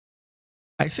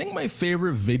I think my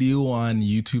favorite video on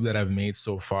YouTube that I've made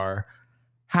so far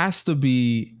has to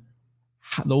be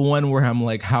the one where I'm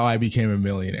like, how I became a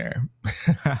millionaire.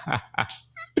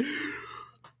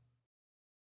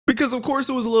 Because of course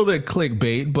it was a little bit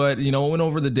clickbait, but it went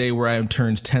over the day where I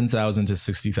turned $10,000 to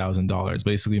 $60,000,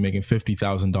 basically making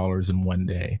 $50,000 in one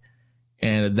day.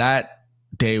 And that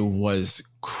day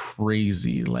was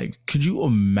crazy. Like, could you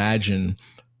imagine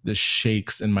the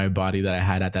shakes in my body that I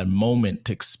had at that moment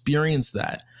to experience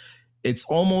that? It's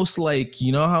almost like,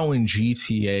 you know how in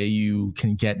GTA you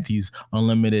can get these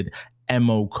unlimited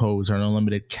MO codes or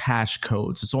unlimited cash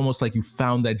codes. It's almost like you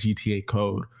found that GTA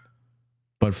code,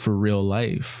 but for real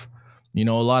life. A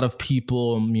lot of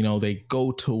people, they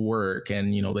go to work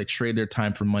and, they trade their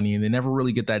time for money and they never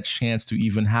really get that chance to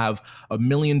even have $1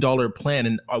 million plan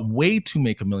and a way to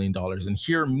make $1 million. And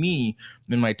here, me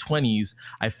in my 20s,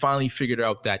 I finally figured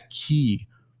out that key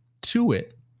to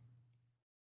it.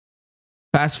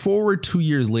 Fast forward 2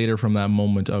 years later from that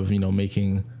moment of,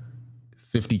 making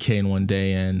 50K in one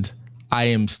day, and I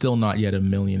am still not yet a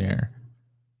millionaire.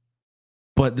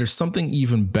 But there's something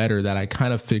even better that I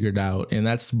kind of figured out, and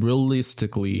that's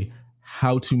realistically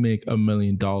how to make $1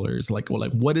 million. Like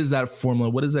what is that formula?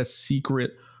 What is that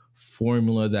secret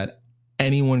formula that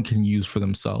anyone can use for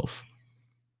themselves?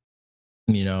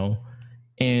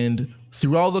 And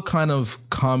through all the kind of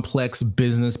complex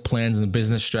business plans and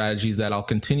business strategies that I'll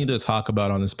continue to talk about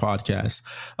on this podcast,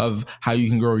 of how you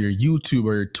can grow your YouTube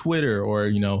or your Twitter or,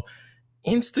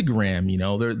 Instagram,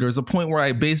 there's a point where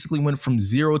I basically went from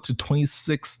 0 to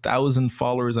 26,000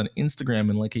 followers on Instagram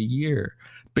in like a year,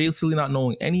 basically not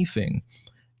knowing anything.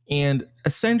 And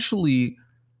essentially,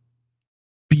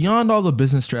 beyond all the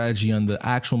business strategy and the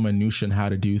actual minutia and how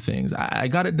to do things, I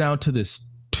got it down to this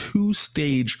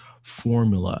 2-stage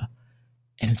formula.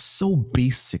 And it's so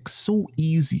basic, so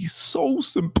easy, so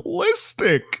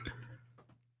simplistic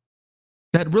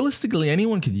that realistically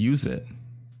anyone could use it.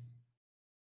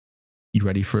 You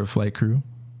ready for a flight crew?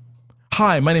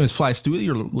 Hi, my name is Fly Stewie.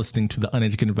 You're listening to the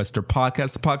Uneducated Investor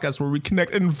Podcast, the podcast where we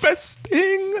connect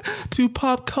investing to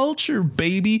pop culture,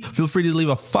 baby. Feel free to leave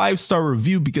a 5-star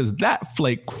review because that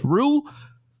flight crew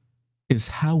is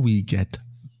how we get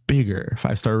bigger.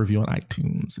 5-star review on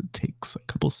iTunes. It takes a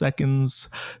couple seconds.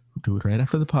 We do it right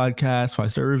after the podcast.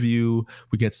 5-star review.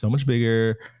 We get so much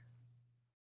bigger.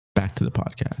 Back to the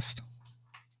podcast.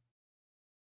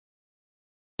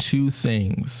 2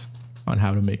 things on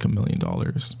how to make $1 million.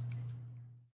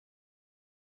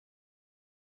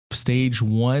 Stage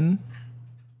 1,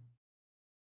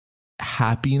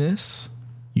 happiness.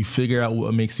 You figure out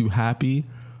what makes you happy.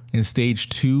 And stage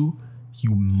 2, you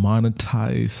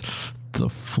monetize the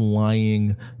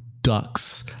flying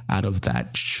ducks out of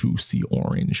that juicy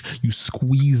orange. You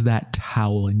squeeze that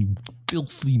towel and you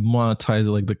filthily monetize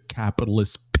it like the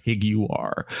capitalist pig you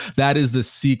are. That is the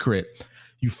secret.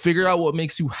 You figure out what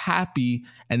makes you happy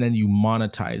and then you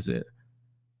monetize it.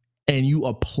 And you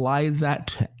apply that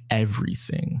to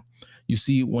everything. You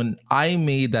see, when I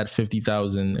made that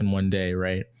 50,000 in one day,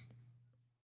 right?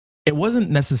 It wasn't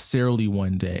necessarily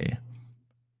one day.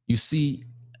 You see,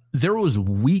 there was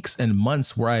weeks and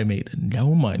months where I made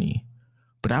no money,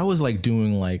 but I was like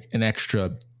doing like an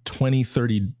extra 20,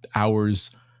 30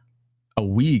 hours a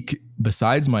week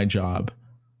besides my job,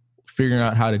 figuring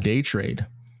out how to day trade.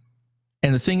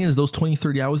 And the thing is, those 20,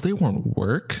 30 hours, they weren't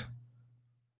work.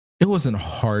 It wasn't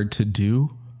hard to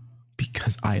do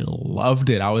because I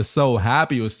loved it. I was so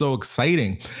happy. It was so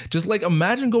exciting. Just like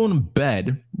imagine going to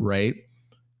bed, right?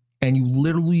 And you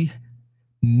literally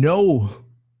know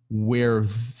where the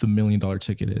 $1 million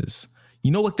ticket is.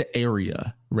 Like the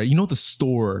area, right? The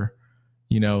store,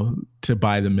 to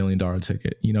buy the $1 million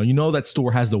ticket. That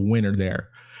store has the winner there.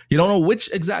 You don't know which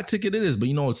exact ticket it is, but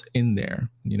it's in there.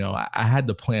 I had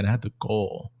the plan, I had the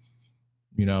goal,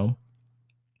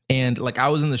 and like I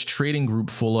was in this trading group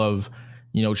full of,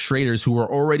 traders who were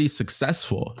already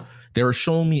successful. They were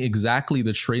showing me exactly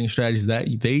the trading strategies that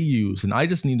they use. And I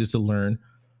just needed to learn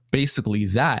basically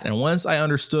that. And once I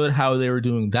understood how they were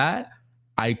doing that,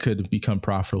 I could become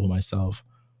profitable myself.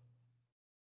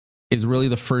 It's really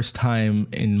the first time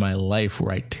in my life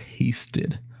where I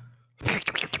tasted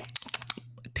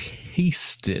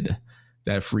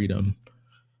that freedom.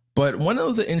 But one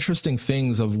of the interesting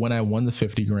things of when I won the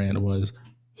 50 grand when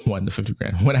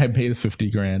I made the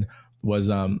 50 grand was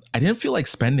I didn't feel like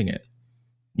spending it.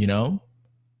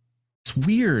 It's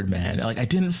weird, man. Like I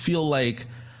didn't feel like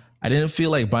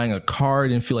buying a car, I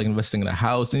didn't feel like investing in a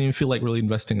house, didn't even feel like really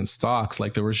investing in stocks.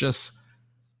 Like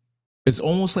it's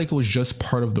almost like it was just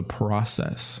part of the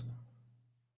process.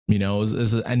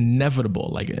 It's inevitable.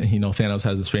 Like, Thanos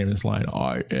has this famous line,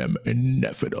 I am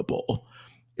inevitable.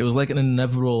 It was like an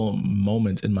inevitable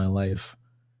moment in my life.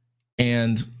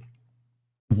 And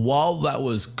while that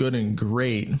was good and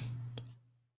great,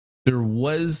 there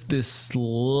was this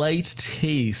slight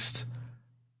taste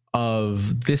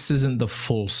of this isn't the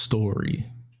full story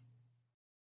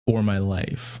for my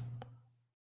life.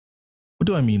 What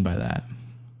do I mean by that?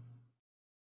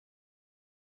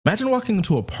 Imagine walking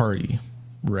into a party,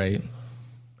 right?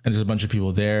 And there's a bunch of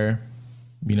people there.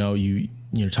 You know,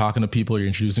 you're talking to people, you're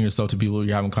introducing yourself to people,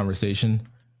 you're having conversation.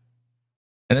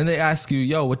 And then they ask you,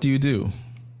 yo, what do you do?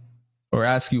 Or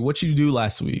ask you, what you do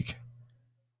last week?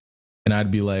 And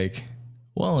I'd be like,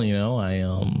 well, you know,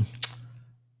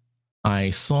 I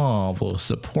saw the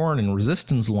support and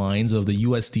resistance lines of the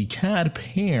USD CAD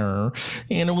pair,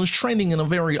 and it was trending in a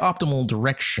very optimal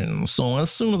direction. So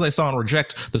as soon as I saw it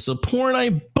reject the support, I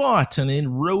bought and it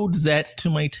rode that to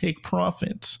my take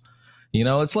profit. You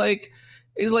know, it's like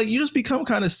you just become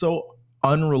kind of so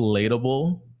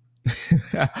unrelatable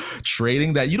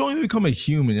trading that you don't even become a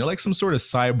human. You're like some sort of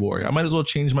cyborg. I might as well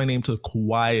change my name to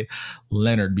Kawhi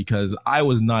Leonard because I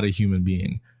was not a human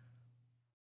being.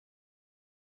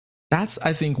 That's,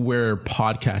 I think, where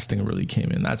podcasting really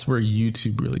came in. That's where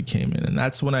YouTube really came in. And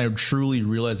that's when I truly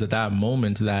realized at that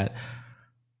moment that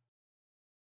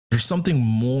there's something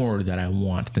more that I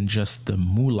want than just the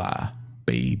moolah,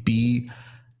 baby.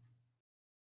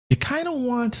 You kind of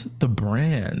want the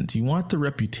brand. You want the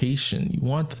reputation. You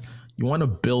want to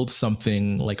build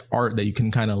something like art that you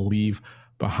can kind of leave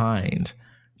behind.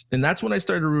 And that's when I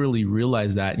started to really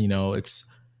realize that, you know,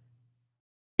 it's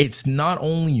not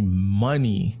only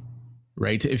money,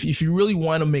 right? If you really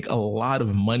want to make a lot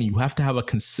of money, you have to have a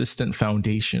consistent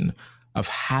foundation of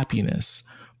happiness.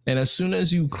 And as soon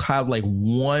as you have like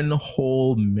one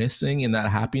hole missing in that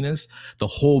happiness, the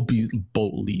whole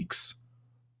boat leaks,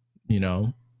 you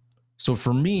know? So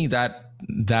for me, that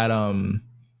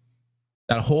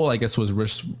hole, I guess, was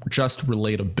just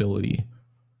relatability,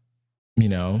 you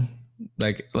know?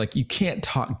 Like you can't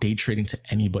talk day trading to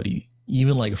anybody,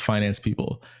 even like finance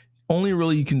people. Only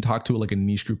really you can talk to like a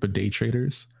niche group of day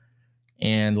traders.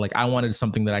 And like I wanted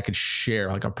something that I could share,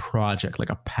 like a project, like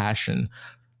a passion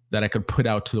that I could put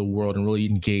out to the world and really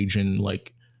engage in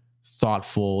like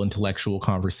thoughtful, intellectual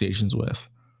conversations with,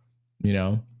 you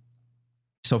know?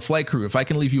 So Flight Crew, if I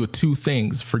can leave you with two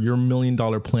things for your $1 million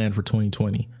plan for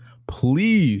 2020,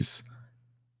 please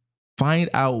find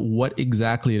out what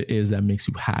exactly it is that makes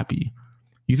you happy.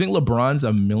 You think LeBron's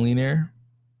a millionaire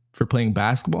for playing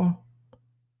basketball?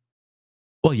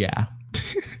 Well, yeah.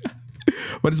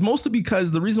 But it's mostly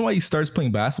because the reason why he starts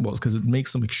playing basketball is because it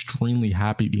makes him extremely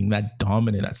happy being that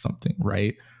dominant at something,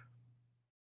 right?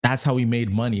 That's how he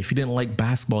made money. If he didn't like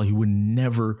basketball, he would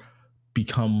never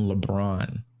become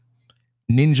LeBron.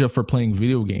 Ninja for playing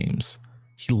video games.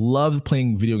 He loved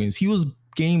playing video games. He was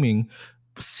gaming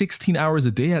 16 hours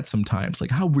a day at sometimes.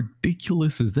 Like, how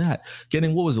ridiculous is that?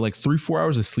 Getting, what was it, like 3-4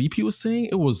 hours of sleep, he was saying?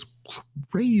 It was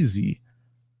crazy.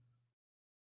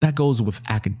 That goes with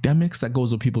academics. That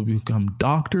goes with people who become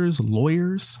doctors,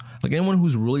 lawyers. Like anyone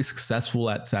who's really successful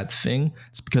at that thing,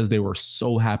 it's because they were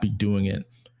so happy doing it.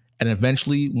 And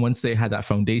eventually, once they had that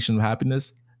foundation of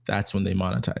happiness, that's when they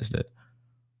monetized it.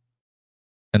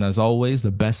 And as always,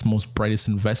 the best, most brightest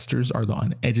investors are the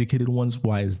uneducated ones.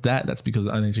 Why is that? That's because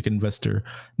the uneducated investor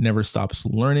never stops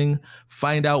learning.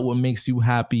 Find out what makes you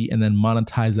happy and then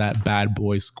monetize that bad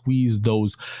boy. Squeeze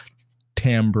those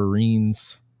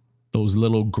tambourines, those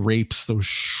little grapes, those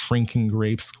shrinking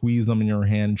grapes, squeeze them in your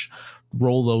hand,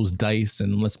 roll those dice,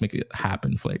 and let's make it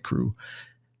happen, Flight Crew.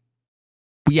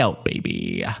 We out,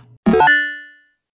 baby.